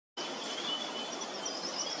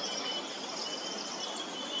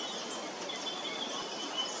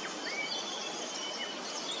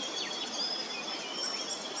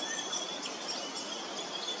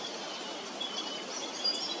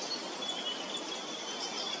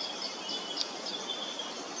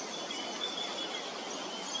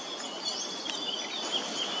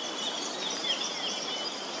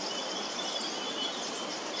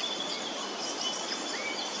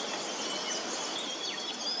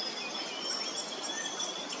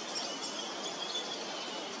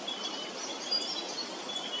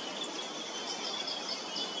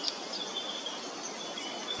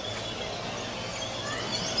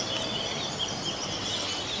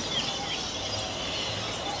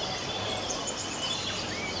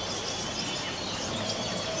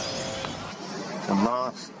A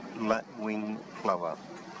masked lapwing plover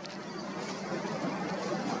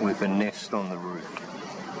with a nest on the roof.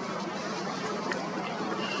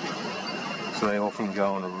 So they often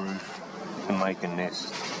go on a roof and make a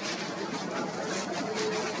nest.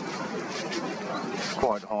 It's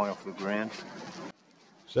quite high off the ground.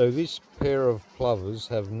 So this pair of plovers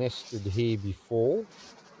have nested here before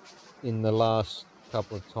in the last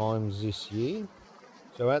couple of times this year.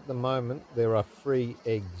 So at the moment there are 3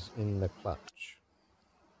 eggs in the clutch.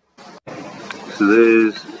 So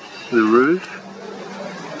there's the roof.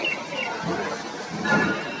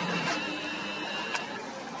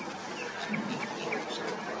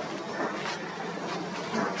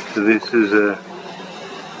 So this is a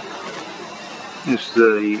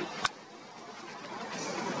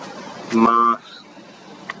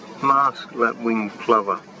masked lapwing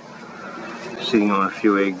plover sitting on a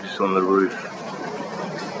few eggs on the roof.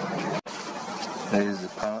 There's the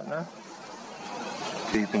partner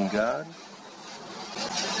keeping guard.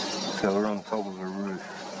 So we're on top of a roof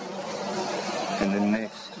and the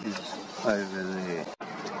nest is over there.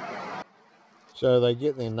 So they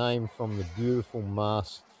get their name from the beautiful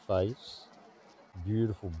masked face,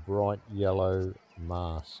 beautiful bright yellow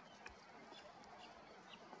mask.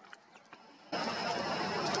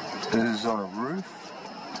 This is on a roof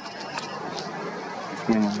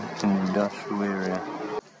in an industrial area.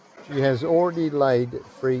 She has already laid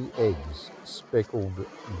 3 eggs, speckled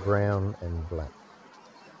brown and black,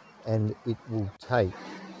 and it will take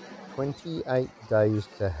 28 days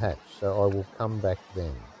to hatch, so I will come back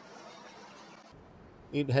then.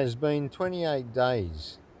 It has been 28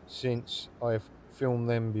 days since I've filmed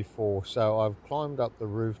them before, so I've climbed up the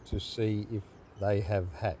roof to see if they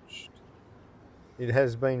have hatched. It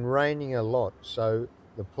has been raining a lot, so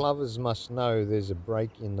the plovers must know there's a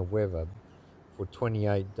break in the weather for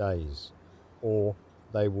 28 days, or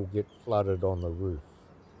they will get flooded on the roof.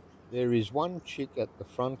 There is 1 chick at the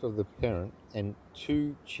front of the parent and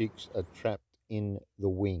 2 chicks are trapped in the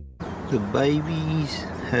wing. The babies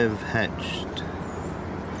have hatched.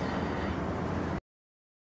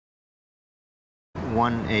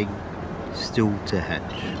 1 egg still to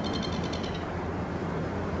hatch.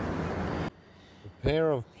 The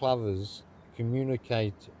pair of plovers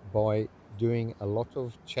communicate by doing a lot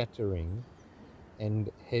of chattering and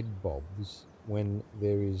head bobs when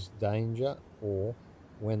there is danger or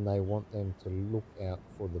when they want them to look out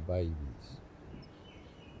for the babies.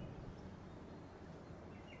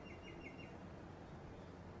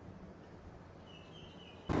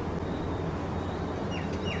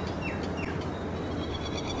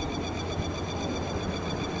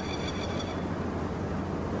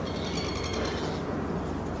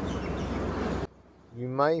 You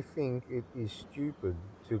may think it is stupid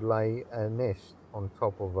to lay a nest on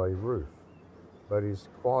top of a roof, but it's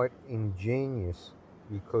quite ingenious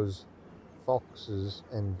because foxes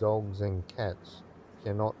and dogs and cats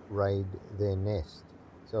cannot raid their nest,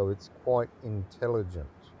 so it's quite intelligent.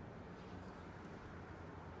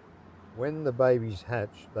 When the babies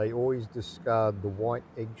hatch, they always discard the white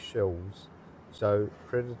eggshells so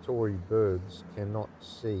predatory birds cannot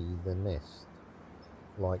see the nest,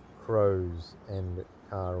 like crows and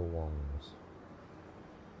currawongs.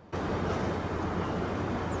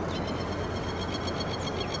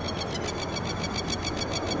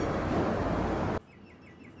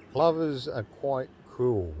 Plovers are quite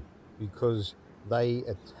cruel because they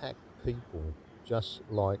attack people just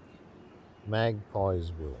like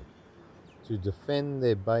magpies will. To defend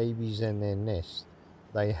their babies and their nest,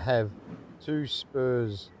 they have 2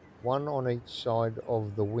 spurs, 1 on each side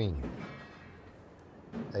of the wing.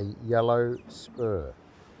 A yellow spur.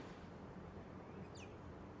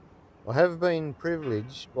 I have been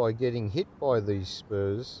privileged by getting hit by these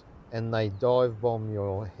spurs and they dive bomb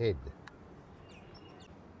your head.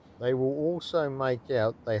 They will also make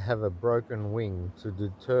out they have a broken wing to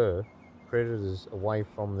deter predators away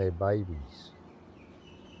from their babies.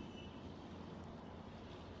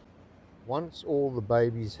 Once all the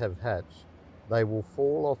babies have hatched, they will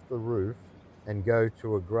fall off the roof and go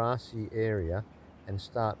to a grassy area and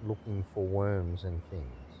start looking for worms and things.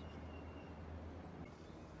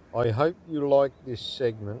 I hope you like this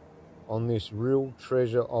segment on this real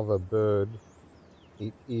treasure of a bird.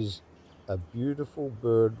 It is a beautiful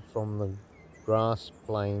bird from the grass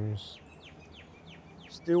plains,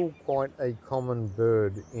 still quite a common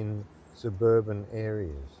bird in suburban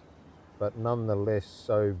areas, but nonetheless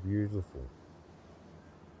so beautiful.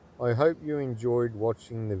 I hope you enjoyed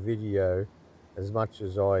watching the video as much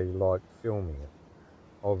as I liked filming it,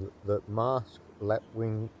 of the masked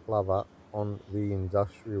lapwing plover on the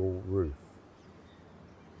industrial roof.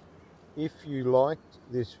 If you liked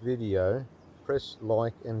this video, press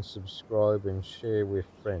like and subscribe and share with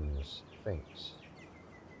friends. Thanks.